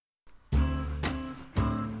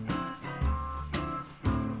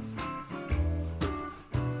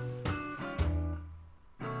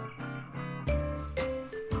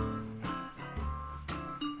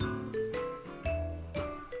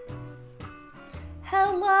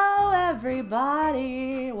Hello,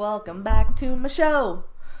 everybody. Welcome back to my show.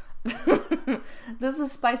 This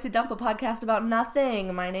is Spicy Dump, a podcast about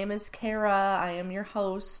nothing. My name is Kara. I am your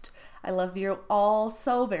host. I love you all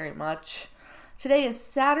so very much. Today is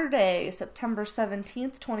Saturday, September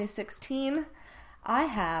 17th, 2016. I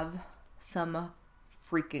have some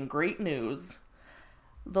freaking great news.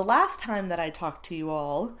 The last time that I talked to you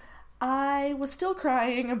all, I was still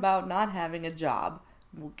crying about not having a job.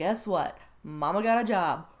 Well, guess what? Mama got a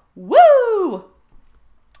job. Woo!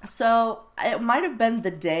 So, it might have been the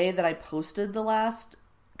day that I posted the last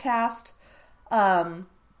cast.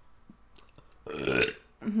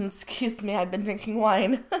 Excuse me, I've been drinking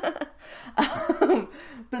wine. But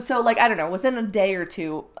so, I don't know, within a day or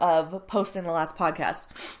two of posting the last podcast,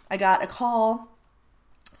 I got a call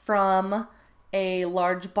from a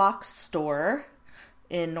large box store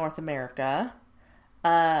in North America,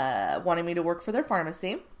 wanting me to work for their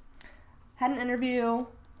pharmacy. Had an interview.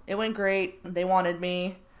 It went great. They wanted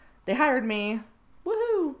me. They hired me.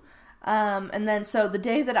 Woohoo! And then, so the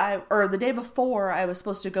day before, I was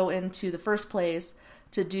supposed to go into the first place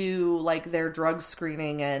to do, their drug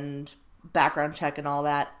screening and background check and all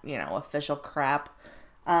that, official crap.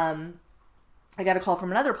 I got a call from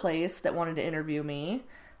another place that wanted to interview me.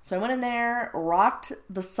 So I went in there, rocked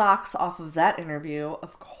the socks off of that interview,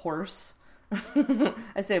 of course.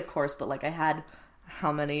 I say of course, but I had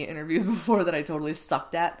how many interviews before that I totally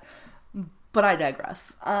sucked at. But I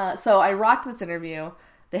digress. So I rocked this interview.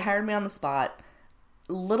 They hired me on the spot.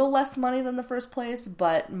 Little less money than the first place,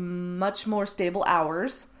 but much more stable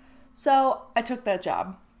hours. So I took that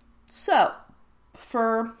job. So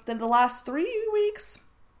for the last 3 weeks,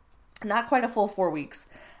 not quite a full 4 weeks,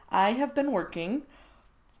 I have been working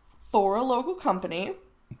for a local company.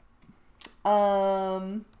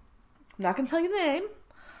 I'm not going to tell you the name,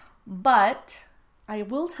 but I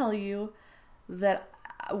will tell you that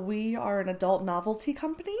we are an adult novelty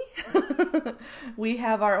company. We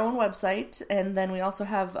have our own website, and then we also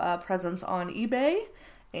have a presence on eBay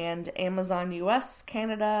and Amazon US,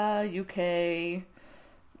 Canada, UK,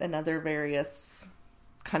 and other various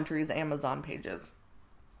countries' Amazon pages.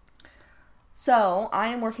 So, I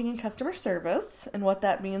am working in customer service, and what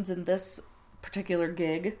that means in this particular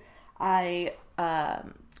gig, I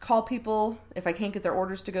call people if I can't get their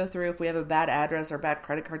orders to go through, if we have a bad address or bad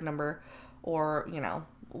credit card number, or,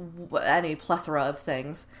 any plethora of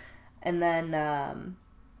things. And then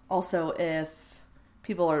also if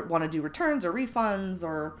people want to do returns or refunds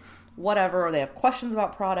or whatever, or they have questions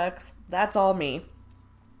about products, that's all me.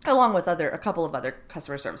 Along with a couple of other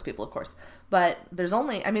customer service people, of course. But there's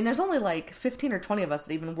only 15 or 20 of us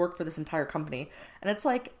that even work for this entire company. And it's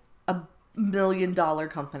a $1 million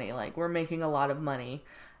company. We're making a lot of money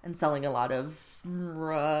and selling a lot of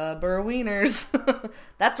rubber wieners.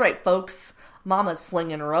 That's right, folks. Mama's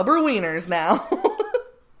slinging rubber wieners now.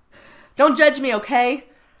 Don't judge me, okay?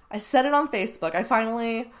 I said it on Facebook. I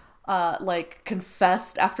finally,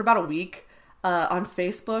 confessed after about a week on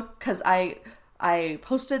Facebook, because I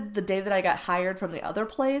posted the day that I got hired from the other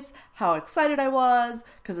place, how excited I was,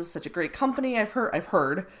 because it's such a great company. I've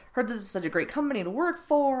heard this is such a great company to work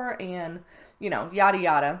for, and, yada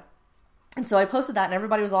yada. And so I posted that, and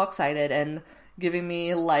everybody was all excited, and giving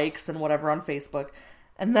me likes and whatever on Facebook.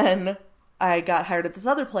 And then I got hired at this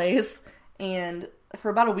other place, and for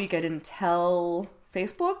about a week I didn't tell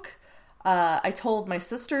Facebook. I told my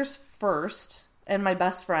sisters first, and my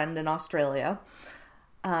best friend in Australia.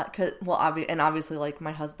 Obviously,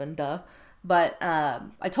 my husband, duh. But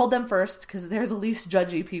I told them first because they're the least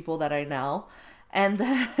judgy people that I know. And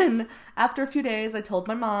then after a few days, I told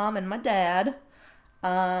my mom and my dad.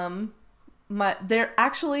 My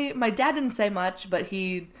dad didn't say much, but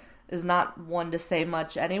he is not one to say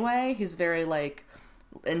much anyway. He's very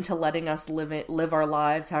into letting us live our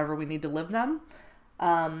lives however we need to live them.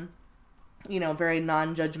 Very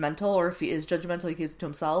non-judgmental, or if he is judgmental, he keeps it to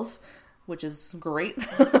himself, which is great.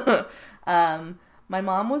 My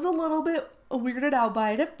mom was a little bit weirded out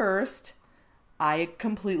by it at first. I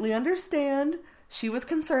completely understand. She was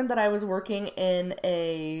concerned that I was working in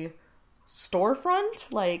a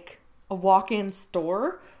storefront, a walk-in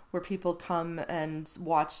store where people come and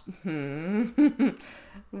watch. I'm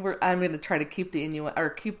going to try to keep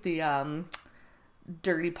the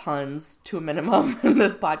dirty puns to a minimum in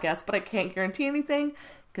this podcast, but I can't guarantee anything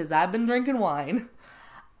because I've been drinking wine.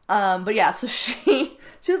 But yeah, so she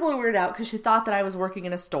was a little weirded out because she thought that I was working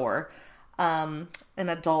in a store, an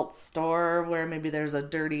adult store where maybe there's a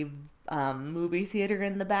dirty movie theater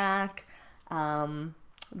in the back,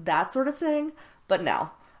 that sort of thing. But no,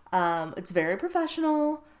 it's very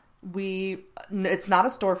professional. It's not a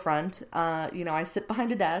storefront. I sit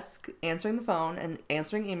behind a desk answering the phone and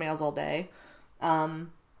answering emails all day.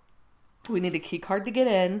 We need a key card to get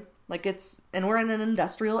in. And we're in an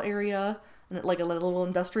industrial area, like a little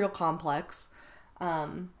industrial complex.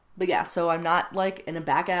 But yeah, so I'm not like in a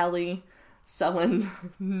back alley selling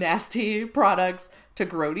nasty products to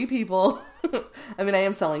grody people. I mean, I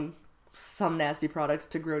am selling some nasty products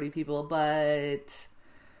to grody people, but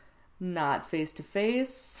not face to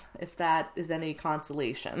face, if that is any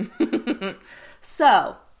consolation.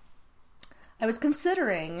 So, I was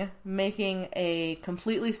considering making a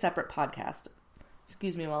completely separate podcast.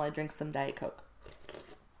 Excuse me while I drink some Diet Coke.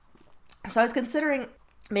 So I was considering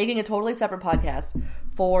making a totally separate podcast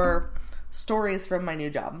for stories from my new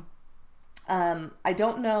job. I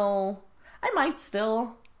don't know. I might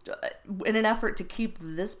still, in an effort to keep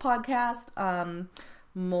this podcast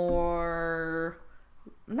more,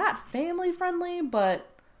 not family friendly, but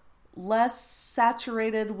less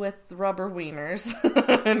saturated with rubber wieners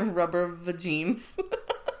and rubber vagines.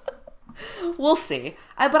 We'll see.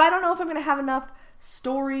 But I don't know if I'm going to have enough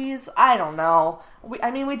stories. I don't know. We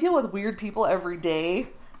deal with weird people every day.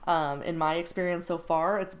 In my experience so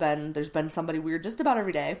far, there's been somebody weird just about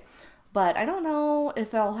every day. But I don't know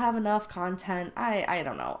if I'll have enough content. I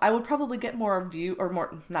don't know. I would probably get more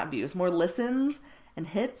more listens and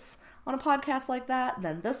hits on a podcast like that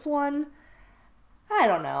than this one. I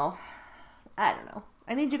don't know. I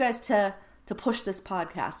need you guys to push this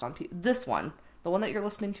podcast on people. This one, the one that you're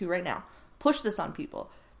listening to right now. Push this on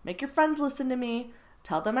people. Make your friends listen to me.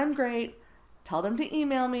 Tell them I'm great. Tell them to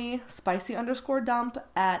email me,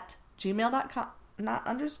 spicy_dump@gmail.com. Not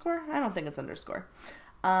underscore? I don't think it's underscore.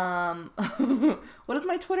 What is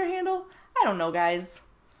my Twitter handle? I don't know, guys.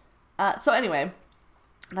 So anyway,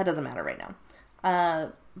 that doesn't matter right now.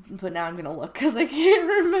 But now I'm going to look because I can't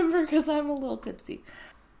remember because I'm a little tipsy.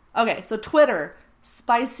 Okay, so Twitter,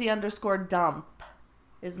 spicy_dump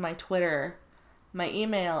is my Twitter. My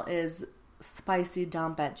email is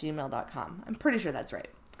spicydump@gmail.com. I'm pretty sure that's right.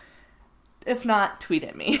 If not, tweet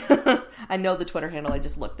at me. I know the Twitter handle. I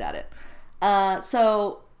just looked at it.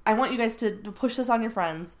 So I want you guys to push this on your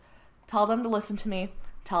friends. Tell them to listen to me.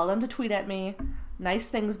 Tell them to tweet at me. Nice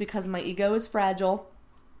things because my ego is fragile.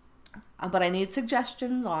 But I need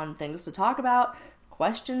suggestions on things to talk about,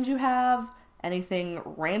 questions you have, anything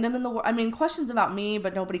random in the world. I mean, questions about me,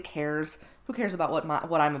 but nobody cares. Who cares about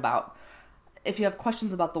what I'm about? If you have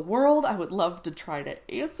questions about the world, I would love to try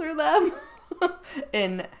to answer them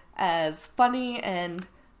in as funny and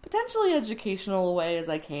potentially educational a way as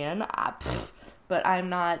I can. But I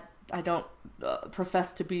don't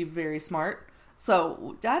profess to be very smart.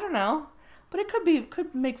 So, I don't know. But it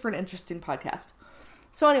could make for an interesting podcast.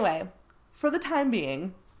 So anyway, for the time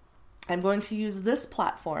being, I'm going to use this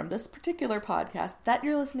platform, this particular podcast that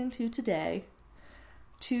you're listening to today,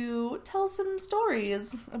 to tell some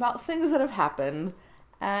stories about things that have happened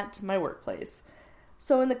at my workplace.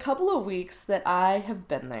 So in the couple of weeks that I have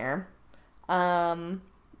been there, lots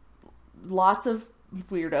of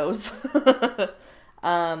weirdos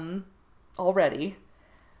already.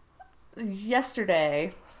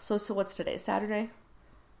 Yesterday, so what's today? Saturday?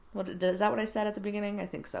 Is that what I said at the beginning? I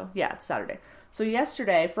think so. Yeah, it's Saturday. So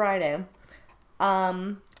yesterday, Friday,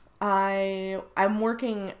 I'm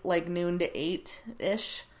working like noon to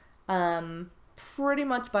 8-ish, pretty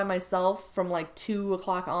much by myself from like 2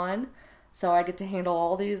 o'clock on. So I get to handle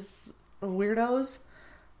all these weirdos.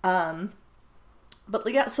 But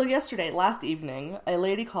yeah, so yesterday, last evening, a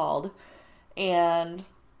lady called and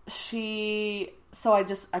I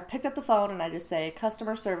picked up the phone and I just say,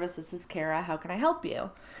 customer service, this is Kara, how can I help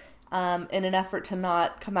you? In an effort to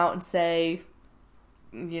not come out and say,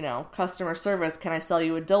 customer service, can I sell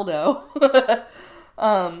you a dildo?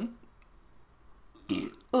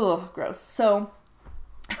 Ugh, gross. So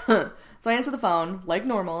I answer the phone like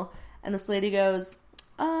normal and this lady goes,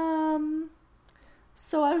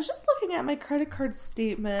 so I was just looking at my credit card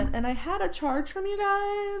statement and I had a charge from you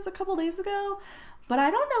guys a couple days ago, but I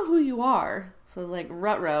don't know who you are. So I was like,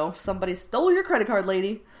 ruh-roh, somebody stole your credit card,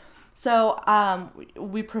 lady. So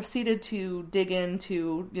we proceeded to dig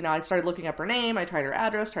into, I started looking up her name, I tried her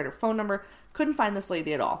address, tried her phone number, couldn't find this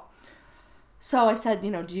lady at all. So I said,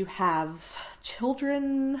 do you have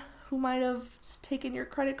children who might have taken your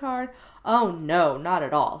credit card? Oh, no, not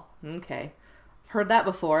at all. Okay. Heard that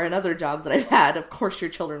before in other jobs that I've had. Of course your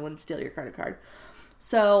children wouldn't steal your credit card.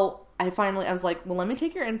 So I was like, well, let me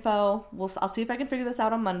take your info. I'll see if I can figure this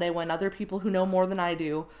out on Monday when other people who know more than I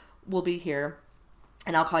do will be here,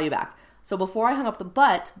 and I'll call you back. So before I hung up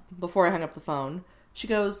the phone, she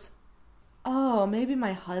goes, oh, maybe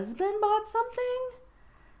my husband bought something?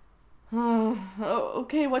 Oh,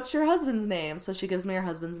 okay, what's your husband's name? So she gives me her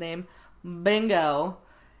husband's name. Bingo.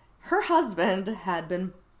 Her husband had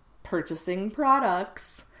been purchasing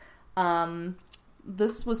products.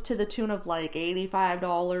 This was to the tune of like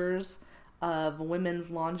 $85 of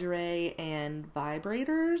women's lingerie and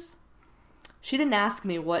vibrators. She didn't ask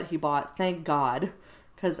me what he bought, thank God,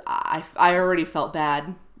 because I already felt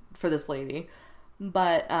bad for this lady.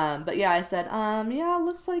 But yeah, I said, yeah,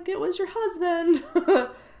 looks like it was your husband.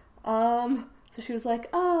 So she was like,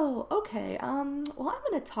 oh, okay, well,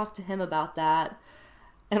 I'm gonna talk to him about that.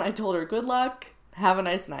 And I told her, good luck, have a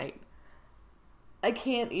nice night. I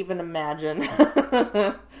can't even imagine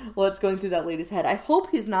what's going through that lady's head. I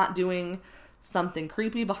hope he's not doing something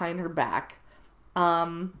creepy behind her back.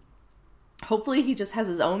 Hopefully he just has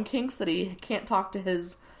his own kinks that he can't talk to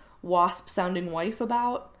his wasp-sounding wife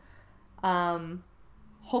about.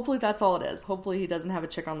 Hopefully that's all it is. Hopefully he doesn't have a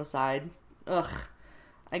chick on the side. Ugh.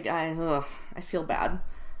 I feel bad.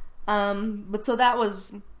 But so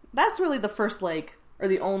that's really the first, like, or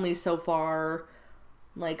the only so far,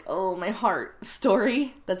 like, oh, my heart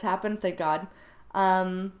story that's happened, thank God.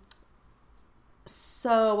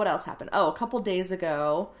 So what else happened? Oh, a couple days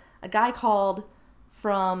ago, a guy called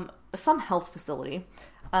from some health facility,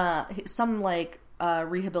 some, like,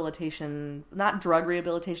 rehabilitation, not drug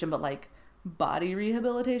rehabilitation, but, like, body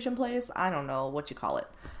rehabilitation place. I don't know what you call it.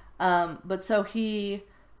 But so he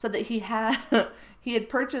said that he had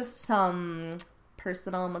purchased some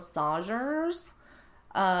personal massagers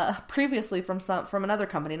previously from another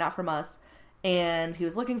company, not from us, and he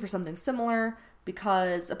was looking for something similar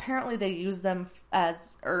because apparently they use them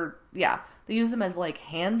as like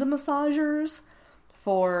hand massagers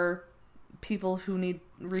for people who need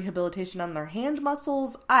rehabilitation on their hand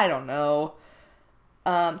muscles. I don't know.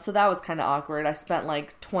 So that was kind of awkward. I spent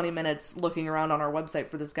like 20 minutes looking around on our website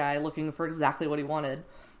for this guy, looking for exactly what he wanted.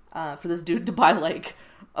 For this dude to buy like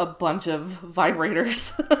a bunch of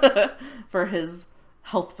vibrators for his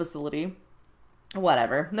health facility.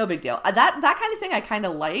 Whatever. No big deal. That kind of thing I kind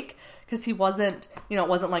of like, because he wasn't, it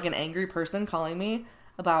wasn't like an angry person calling me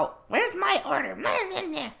about, where's my order?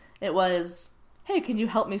 It was, hey, can you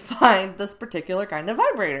help me find this particular kind of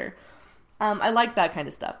vibrator? I like that kind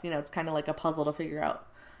of stuff. It's kind of like a puzzle to figure out.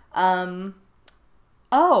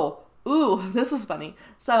 This was funny.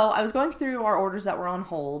 So I was going through our orders that were on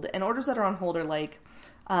hold, and orders that are on hold are like,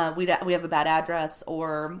 we have a bad address,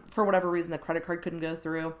 or for whatever reason the credit card couldn't go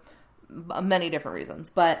through. Many different reasons.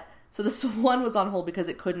 But, so this one was on hold because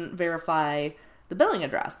it couldn't verify the billing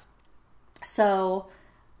address. So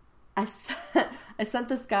I sent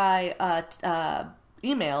this guy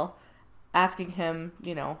email asking him,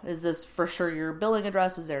 is this for sure your billing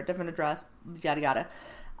address? Is there a different address? Yada, yada.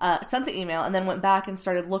 Sent the email and then went back and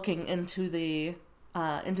started looking into the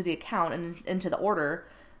account and into the order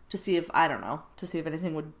to see if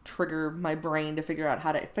anything would trigger my brain to figure out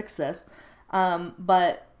how to fix this.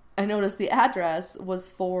 But I noticed the address was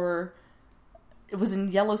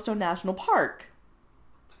in Yellowstone National Park.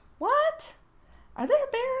 What? Are there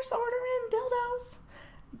bears ordering dildos?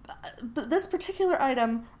 But this particular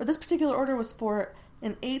order was for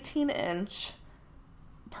an 18-inch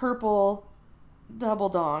purple double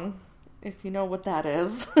dong, if you know what that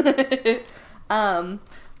is. But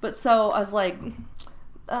so I was like,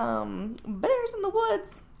 bears in the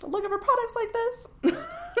woods looking for products like this.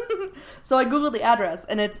 So I googled the address,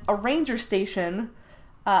 and it's a ranger station.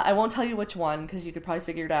 I won't tell you which one, because you could probably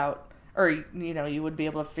figure it out, or you would be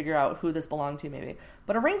able to figure out who this belonged to maybe.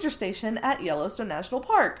 But a ranger station at Yellowstone National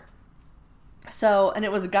Park. So, and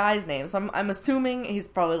it was a guy's name, so I'm assuming he's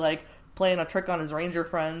probably like playing a trick on his ranger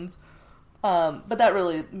friends. But that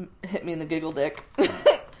really hit me in the giggle dick.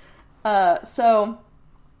 So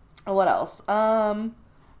what else? Oh,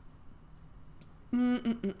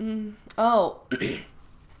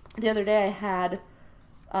 the other day I had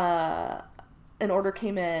an order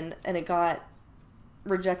came in and it got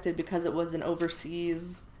rejected because it was an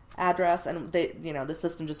overseas address, and they, the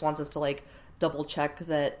system just wants us to like double check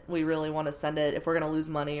that we really want to send it. If we're going to lose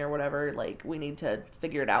money or whatever, like we need to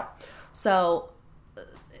figure it out. So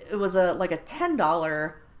it was a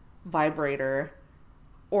 $10 vibrator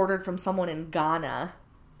ordered from someone in Ghana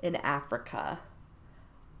in Africa.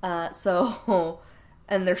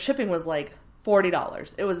 And their shipping was like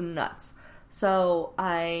 $40. It was nuts. So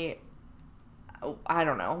I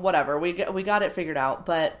don't know, whatever. We got it figured out,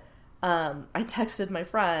 but I texted my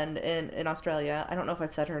friend in Australia. I don't know if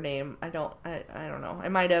I've said her name. I don't know. I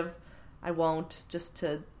might have. I won't,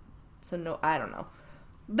 no, I don't know.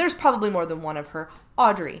 There's probably more than one of her.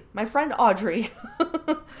 Audrey. My friend Audrey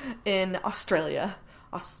in Australia.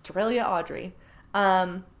 Audrey.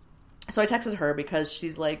 So I texted her because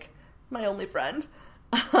she's like my only friend.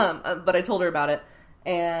 But I told her about it,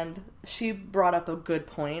 and she brought up a good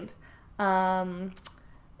point. Isn't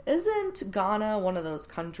Ghana one of those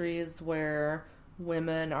countries where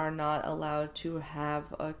women are not allowed to have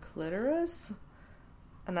a clitoris?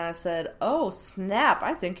 And I said, oh, snap,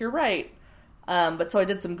 I think you're right. But so I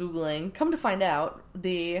did some Googling. Come to find out,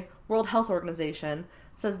 the World Health Organization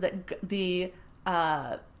says that the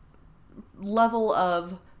level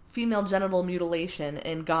of female genital mutilation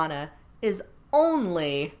in Ghana is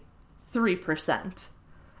only 3%.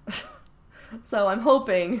 So I'm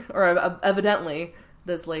hoping, or evidently,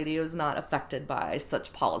 this lady was not affected by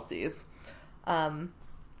such policies.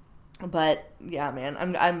 But yeah,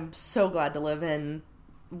 man, I'm so glad to live in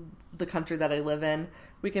the country that I live in.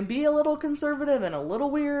 We can be a little conservative and a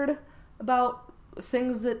little weird about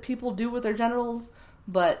things that people do with their genitals,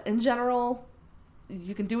 but in general,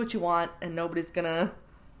 you can do what you want and nobody's gonna,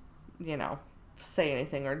 say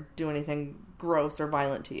anything or do anything gross or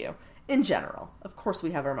violent to you. In general. Of course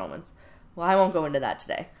we have our moments. Well, I won't go into that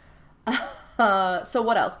today. So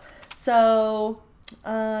what else? So,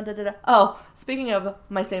 oh, speaking of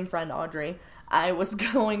my same friend, Audrey, I was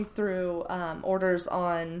going through orders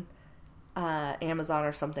on Amazon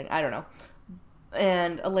or something. I don't know.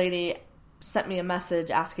 And a lady sent me a message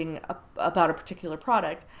asking about a particular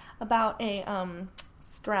product, about a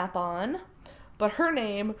strap-on. But her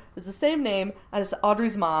name is the same name as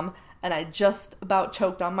Audrey's mom, and I just about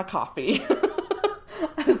choked on my coffee.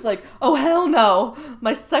 I was like, oh, hell no.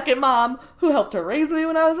 My second mom, who helped to raise me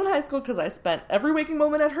when I was in high school, because I spent every waking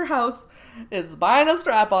moment at her house, is buying a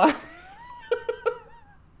strap-on.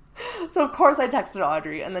 So, of course, I texted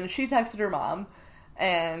Audrey, and then she texted her mom,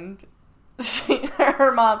 and I sent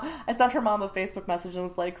her mom a Facebook message and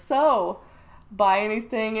was like, so, buy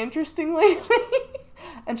anything interesting lately?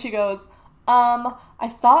 And she goes, I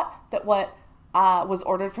thought that what was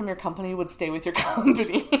ordered from your company would stay with your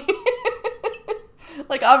company.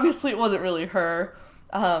 Like, obviously it wasn't really her.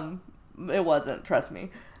 It wasn't, trust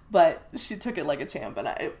me. But she took it like a champ,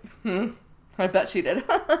 and I bet she did.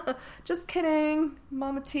 Just kidding,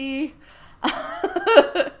 Mama T.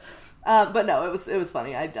 But no, it was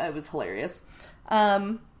funny. I was hilarious.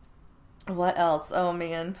 What else? Oh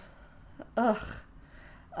man. Ugh.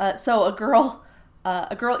 So a girl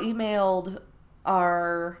emailed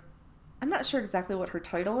I'm not sure exactly what her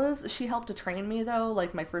title is. She helped to train me though,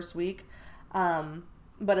 like my first week.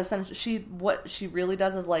 But essentially what she really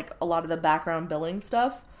does is like a lot of the background billing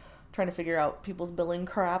stuff, trying to figure out people's billing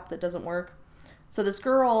crap that doesn't work. So this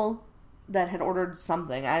girl that had ordered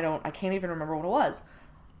something, I can't even remember what it was,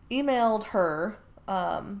 emailed her,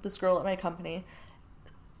 this girl at my company,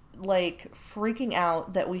 like freaking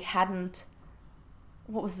out that we hadn't,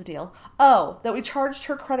 what was the deal? Oh, that we charged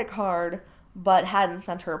her credit card but hadn't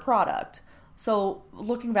sent her a product. So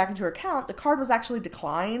looking back into her account, the card was actually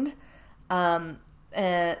declined. And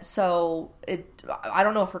so I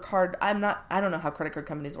don't know if her card, I don't know how credit card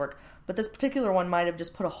companies work, but this particular one might have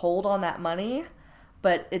just put a hold on that money,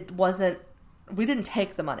 but it wasn't, we didn't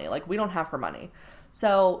take the money. Like, we don't have her money.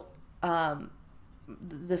 So,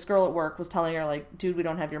 this girl at work was telling her, like, dude, we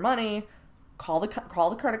don't have your money. Call the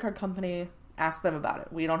credit card company, ask them about it.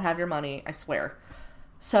 We don't have your money, I swear.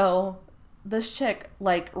 So this chick,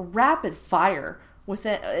 like, rapid fire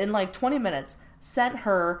in like 20 minutes, sent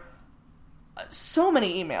her so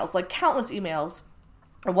many emails, like countless emails.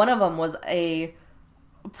 One of them was like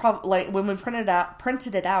when we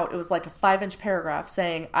printed it out, it was like a 5-inch paragraph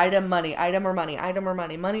saying item, money, item or money, item or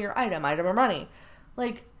money, money or item or money.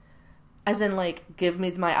 Like, as in, like, give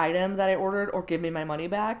me my item that I ordered or give me my money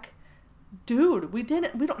back. Dude, we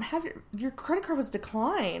don't have your credit card was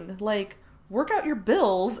declined. Like, work out your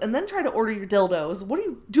bills and then try to order your dildos. What are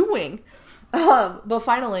you doing? But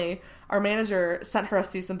finally, our manager sent her a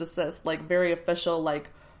cease and desist, like, very official, like,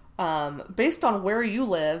 based on where you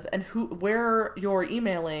live and where you're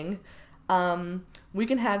emailing, we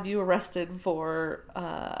can have you arrested for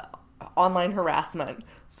online harassment.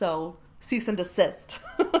 So, cease and desist.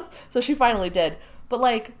 So she finally did. But,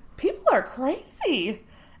 like, people are crazy.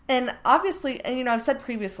 And obviously, and I've said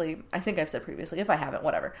previously, if I haven't,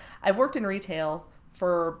 whatever. I've worked in retail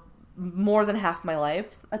for more than half my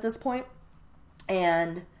life at this point,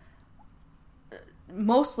 and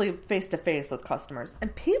mostly face-to-face with customers.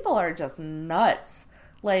 And people are just nuts.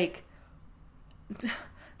 Like,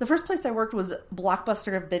 the first place I worked was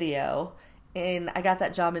Blockbuster Video, and I got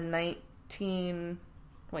that job in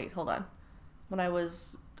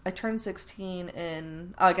I turned 16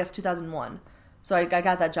 in, I guess 2001. So I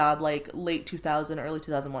got that job like late 2000, early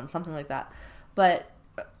 2001, something like that. But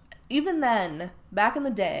even then, back in the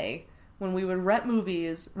day, when we would rent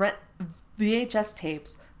VHS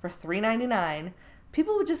tapes for $3.99,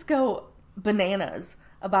 people would just go bananas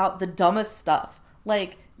about the dumbest stuff.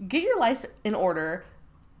 Like, get your life in order,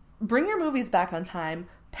 bring your movies back on time,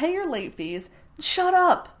 pay your late fees, shut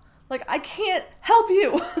up. Like, I can't help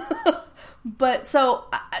you. But, so,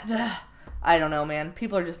 I don't know, man.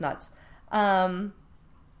 People are just nuts. Those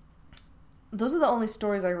are the only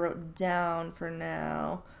stories I wrote down for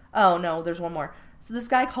now. Oh, no, there's one more. So this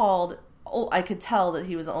guy called, I could tell that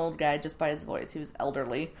he was an old guy just by his voice. He was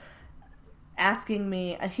elderly. Asking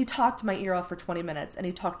me, and he talked my ear off for 20 minutes, and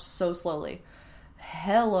he talked so slowly.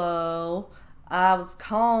 Hello, I was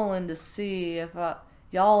calling to see if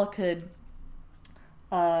y'all could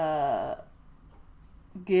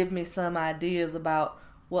give me some ideas about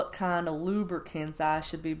what kind of lubricants I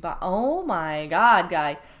should be buying. Oh my God,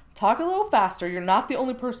 guy. Talk a little faster. You're not the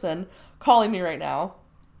only person calling me right now.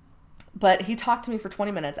 But he talked to me for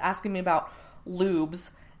 20 minutes, asking me about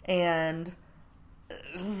lubes and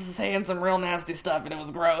saying some real nasty stuff, and it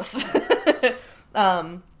was gross.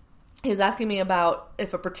 He was asking me about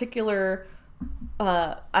if a particular,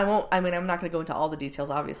 I'm not going to go into all the details,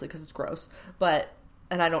 obviously, because it's gross,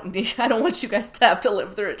 and I don't want you guys to have to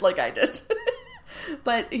live through it like I did.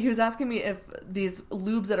 But he was asking me if these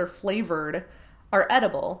lubes that are flavored are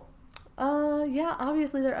edible. Yeah,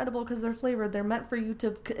 obviously they're edible because they're flavored. They're meant for you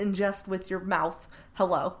to ingest with your mouth.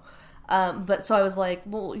 Hello. But so I was like,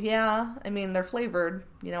 well, yeah, I mean, they're flavored,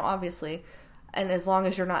 obviously. And as long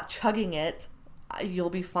as you're not chugging it,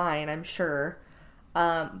 you'll be fine, I'm sure.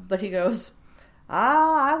 But he goes,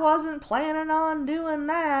 I wasn't planning on doing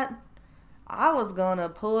that. I was gonna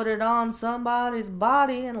put it on somebody's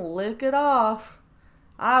body and lick it off.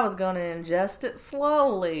 I was gonna ingest it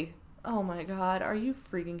slowly. Oh my God, are you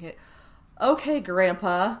freaking kidding? Okay,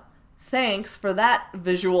 Grandpa, thanks for that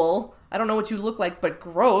visual. I don't know what you look like, but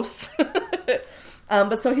gross.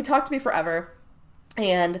 But so he talked to me forever,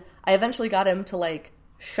 and I eventually got him to,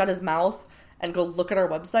 shut his mouth and go look at our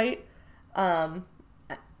website.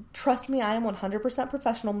 Trust me, I am 100%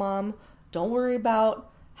 professional, Mom. Don't worry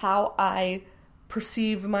about how I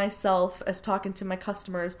perceive myself as talking to my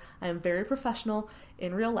customers. I am very professional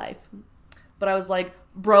in real life. But I was like,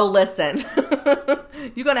 bro, listen.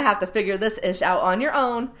 You're going to have to figure this ish out on your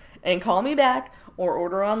own and call me back or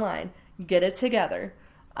order online. Get it together.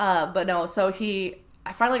 But no, so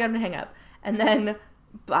I finally got him to hang up. And then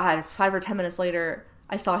 5 or 10 minutes later,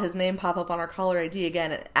 I saw his name pop up on our caller ID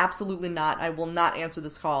again. And absolutely not. I will not answer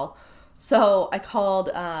this call. So I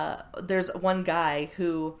called, there's one guy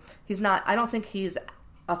who, I don't think he's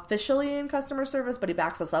officially in customer service, but he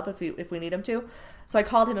backs us up if we need him to. So I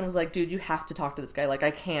called him and was like, dude, you have to talk to this guy.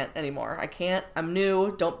 I can't anymore. I can't. I'm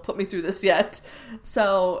new. Don't put me through this yet.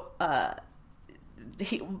 So,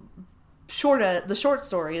 the short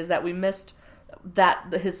story is that we missed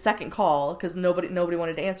his second call because nobody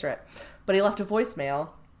wanted to answer it. But he left a voicemail,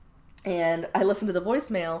 and I listened to the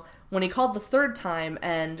voicemail. When he called the third time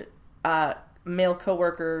and male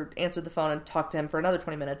coworker answered the phone and talked to him for another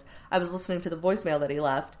 20 minutes, I was listening to the voicemail that he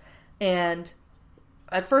left, and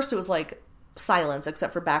at first it was silence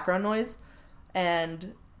except for background noise,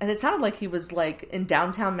 and it sounded like he was in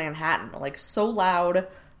downtown Manhattan, so loud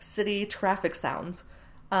city traffic sounds,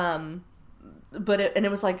 but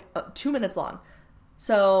it was 2 minutes long.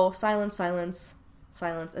 So silence,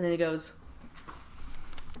 and then he goes,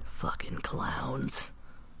 fucking clowns.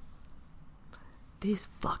 These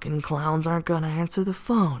fucking clowns aren't gonna answer the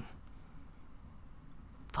phone.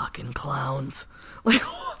 Fucking clowns.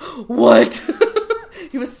 What?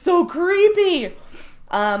 He was so creepy.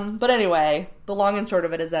 But anyway, the long and short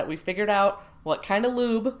of it is that we figured out what kind of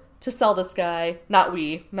lube to sell this guy. Not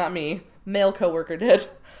me. Male coworker did.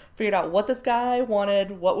 Figured out what this guy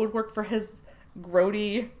wanted, what would work for his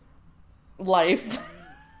grody life.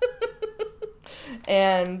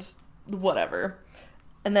 And whatever.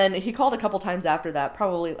 And then he called a couple times after that,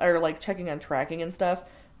 probably, or checking on tracking and stuff,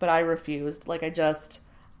 but I refused.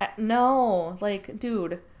 No,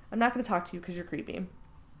 dude, I'm not going to talk to you because you're creepy.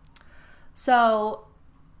 So,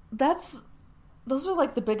 those are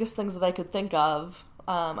the biggest things that I could think of.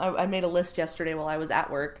 I made a list yesterday while I was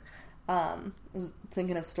at work,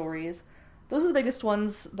 thinking of stories. Those are the biggest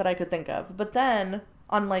ones that I could think of. But then,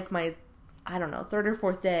 on my, third or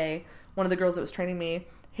fourth day, one of the girls that was training me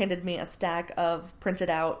handed me a stack of printed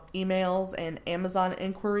out emails and Amazon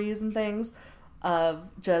inquiries and things of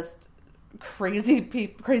just crazy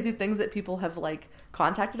things that people have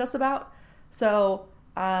contacted us about. So,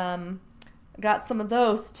 got some of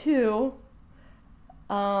those too.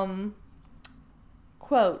 Quote,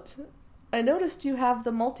 I noticed you have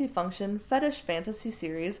the multifunction fetish fantasy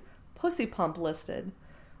series Pussy Pump listed.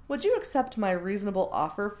 Would you accept my reasonable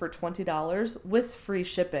offer for $20 with free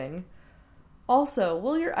shipping? Also,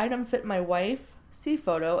 will your item fit my wife? See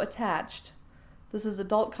photo attached. This is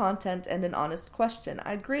adult content and an honest question.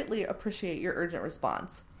 I'd greatly appreciate your urgent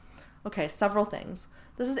response. Okay, several things.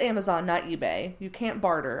 This is Amazon, not eBay. You can't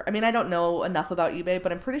barter. I mean, I don't know enough about eBay,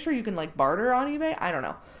 but I'm pretty sure you can, like, barter on eBay. I don't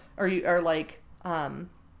know.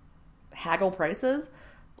 Haggle prices.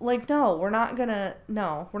 Like, we're not gonna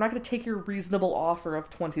take your reasonable offer of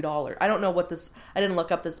 $20. I don't know I didn't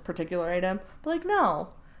look up this particular item, but like, no.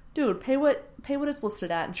 Dude, pay what it's listed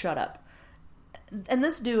at and shut up. And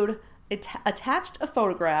this dude attached a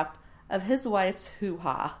photograph of his wife's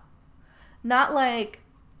hoo-ha. Not like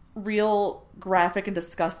real graphic and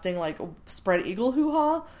disgusting, like spread eagle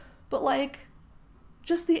hoo-ha, but like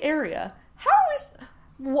just the area. How are we...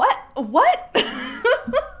 What?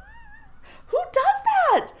 Who does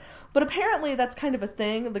that? But apparently that's kind of a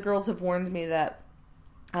thing. The girls have warned me that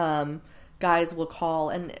guys will call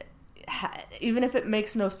and even if it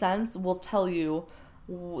makes no sense, will tell you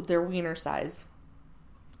their wiener size.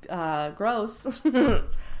 Gross. What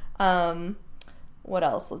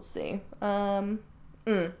else? Let's see. Another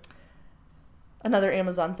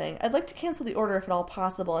Amazon thing. I'd like to cancel the order if at all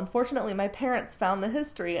possible. Unfortunately, my parents found the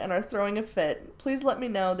history and are throwing a fit. Please let me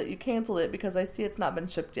know that you canceled it because I see it's not been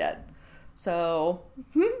shipped yet. So,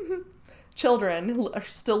 children who are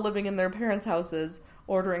still living in their parents' houses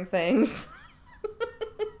ordering things.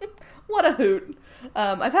 What a hoot.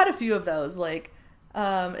 I've had a few of those. Like,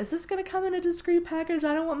 is this going to come in a discreet package?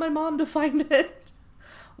 I don't want my mom to find it.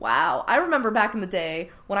 Wow. I remember back in the day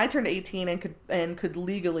when I turned 18 and could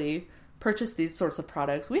legally purchase these sorts of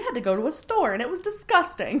products, we had to go to a store and it was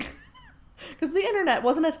disgusting. Because the internet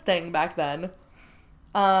wasn't a thing back then.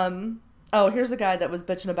 Here's a guy that was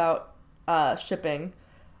bitching about shipping.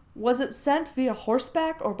 Was it sent via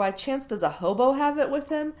horseback or by chance does a hobo have it with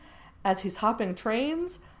him as he's hopping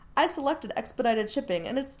trains? I selected expedited shipping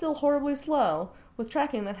and it's still horribly slow with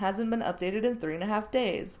tracking that hasn't been updated in 3.5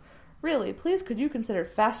 days. Really, please could you consider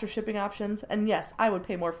faster shipping options? And yes, I would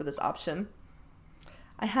pay more for this option.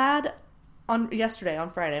 I had on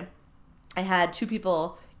Friday, I had 2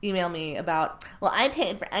 people email me about, well, I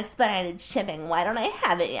paid for expedited shipping. Why don't I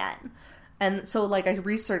have it yet? And so, like, I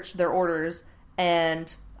researched their orders,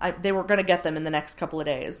 and they were going to get them in the next couple of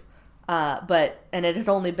days. And it had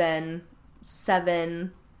only been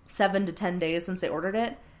 7 to 10 days since they ordered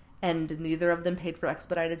it, and neither of them paid for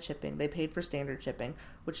expedited shipping. They paid for standard shipping,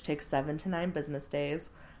 which takes 7 to 9 business days.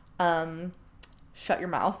 Shut your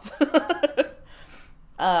mouth.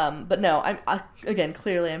 But no, again,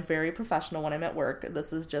 clearly I'm very professional when I'm at work.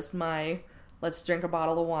 This is just let's drink a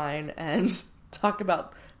bottle of wine and talk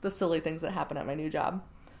about the silly things that happen at my new job.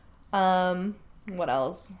 What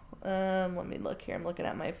else? Let me look here. I'm looking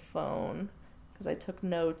at my phone because I took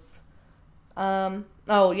notes. So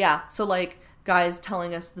like guys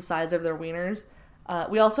telling us the size of their wieners.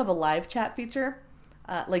 We also have a live chat feature.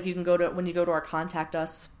 Like you can when you go to our contact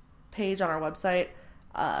us page on our website,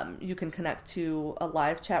 you can connect to a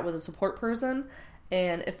live chat with a support person.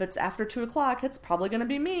 And if it's after 2:00, it's probably going to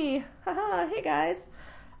be me. Haha, hey guys.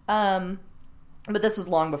 But this was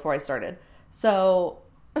long before I started. So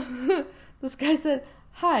this guy said,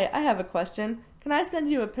 "Hi, I have a question. Can I send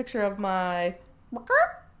you a picture of my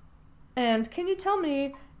and can you tell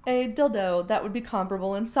me a dildo that would be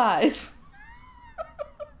comparable in size?"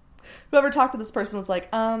 Whoever talked to this person was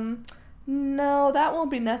like, no, that won't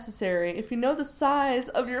be necessary. If you know the size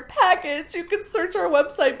of your package, you can search our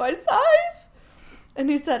website by size. And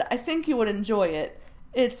he said, I think you would enjoy it.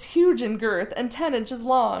 It's huge in girth and 10 inches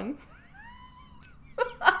long.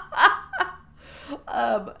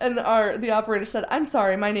 And the operator said, I'm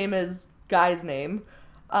sorry, my name is guy's name.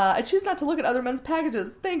 I choose not to look at other men's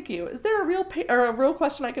packages. Thank you. Is there a real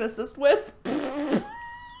question I can assist with?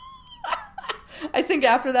 I think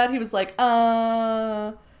after that he was like,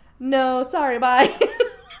 no, sorry, bye.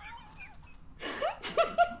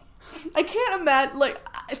 I can't imagine,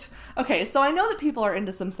 okay, so I know that people are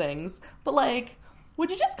into some things, but, would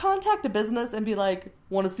you just contact a business and be like,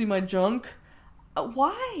 want to see my junk?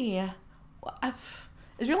 Why?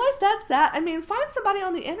 Is your life that sad? I mean, find somebody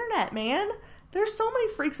on the internet, man. There's so many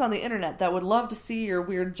freaks on the internet that would love to see your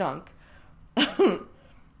weird junk.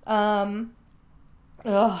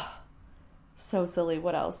 So silly.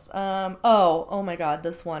 What else? Oh my god,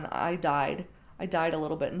 this one. I died a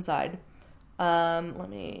little bit inside. Let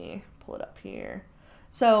me pull it up here.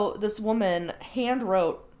 So this woman hand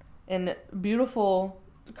wrote in beautiful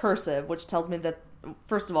cursive, which tells me that,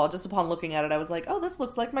 first of all, just upon looking at it, I was like, oh, this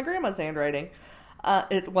looks like my grandma's handwriting.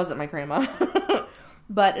 It wasn't my grandma.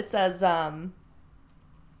 But it says,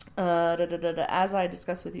 As I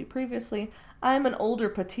discussed with you previously, I'm an older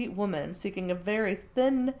petite woman seeking a very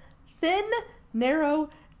thin, narrow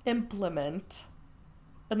implement.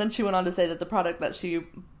 And then she went on to say that the product that she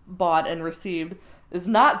bought and received is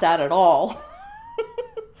not that at all.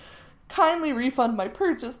 Kindly refund my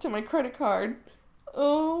purchase to my credit card.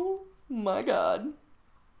 Oh my god.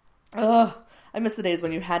 Ugh. I miss the days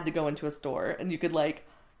when you had to go into a store and you could, like,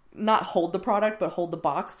 not hold the product, but hold the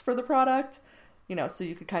box for the product. You know, so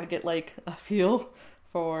you could kind of get, like, a feel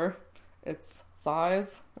for its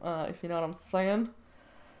size, if you know what I'm saying.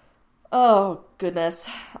 Oh, goodness.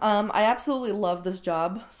 I absolutely love this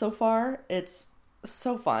job so far. It's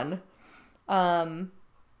so fun. You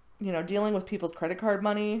know, dealing with people's credit card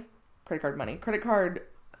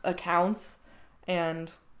accounts,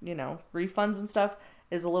 and, you know, refunds and stuff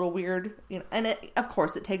is a little weird. You know, and of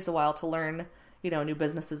course, it takes a while to learn, you know, new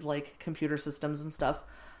businesses like computer systems and stuff.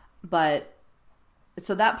 But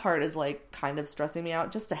so that part is, like, kind of stressing me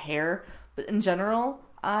out just a hair. But in general,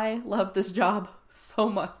 I love this job so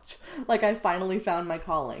much. Like, I finally found my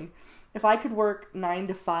calling. If I could work 9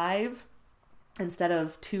 to 5 instead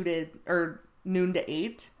of noon to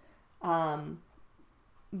 8,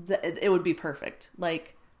 it would be perfect.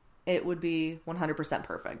 Like, it would be 100%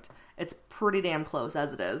 perfect. It's pretty damn close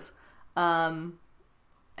as it is.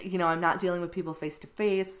 You know, I'm not dealing with people face to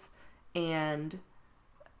face, and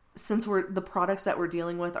since the products that we're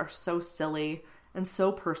dealing with are so silly and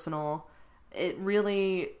so personal, it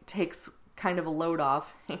really takes kind of a load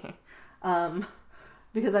off.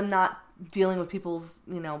 Because I'm not dealing with people's,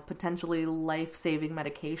 you know, potentially life-saving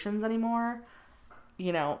medications anymore.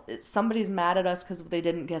 You know, somebody's mad at us because they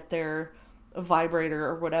didn't get their vibrator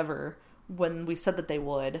or whatever when we said that they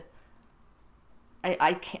would.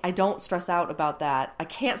 I don't stress out about that. I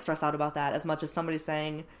can't stress out about that as much as somebody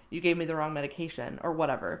saying, you gave me the wrong medication or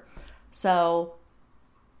whatever. So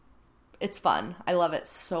it's fun. I love it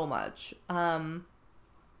so much. I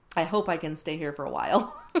hope I can stay here for a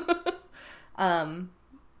while. I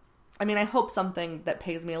mean, I hope something that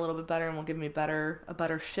pays me a little bit better and will give me a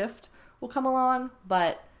better shift will come along,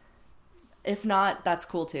 but if not, that's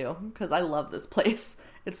cool too, because I love this place.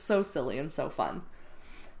 It's so silly and so fun.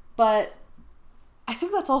 But I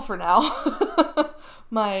think that's all for now.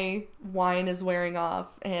 My wine is wearing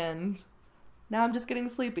off, and now I'm just getting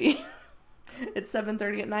sleepy. It's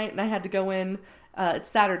 7:30 at night, and I had to go in. It's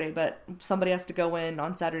Saturday, but somebody has to go in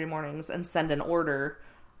on Saturday mornings and send an order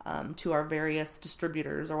to our various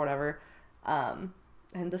distributors or whatever. And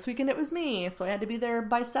this weekend it was me, so I had to be there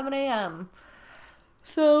by 7 a.m.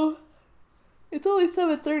 So it's only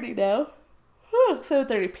 7:30 now.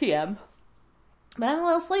 7:30 p.m. But I'm a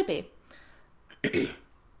little sleepy.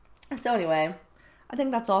 So anyway, I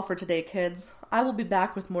think that's all for today, kids. I will be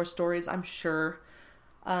back with more stories, I'm sure.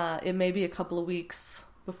 It may be a couple of weeks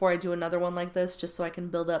before I do another one like this, just so I can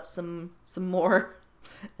build up some more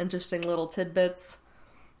interesting little tidbits.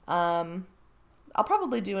 I'll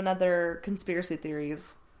probably do another conspiracy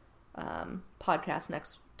theories podcast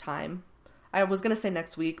next time. I was going to say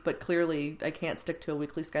next week, but clearly I can't stick to a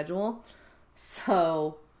weekly schedule.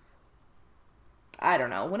 So, I don't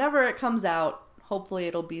know. Whenever it comes out, hopefully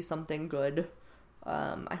it'll be something good.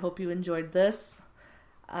 I hope you enjoyed this.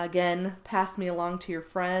 Again, pass me along to your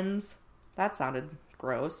friends. That sounded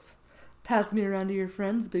gross. Pass me around to your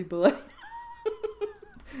friends, big boy.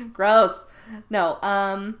 Gross.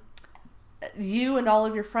 No, you and all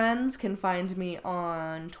of your friends can find me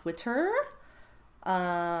on Twitter,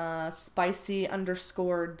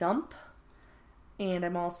 spicy_dump. And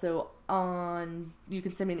I'm also you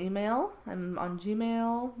can send me an email. I'm on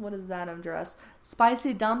Gmail. What is that address?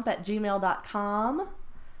 spicydump@gmail.com.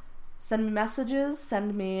 Send me messages,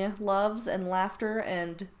 send me loves and laughter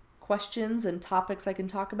and questions and topics I can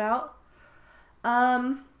talk about.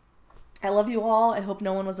 I love you all. I hope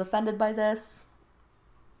no one was offended by this.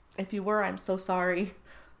 If you were, I'm so sorry.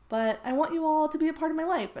 But I want you all to be a part of my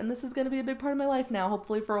life, and this is going to be a big part of my life now,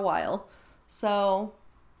 hopefully for a while. So,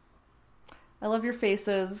 I love your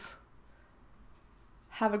faces.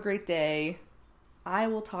 Have a great day. I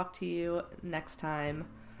will talk to you next time.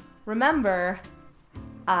 Remember,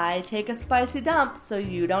 I take a spicy dump so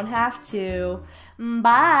you don't have to.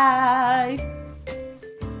 Bye!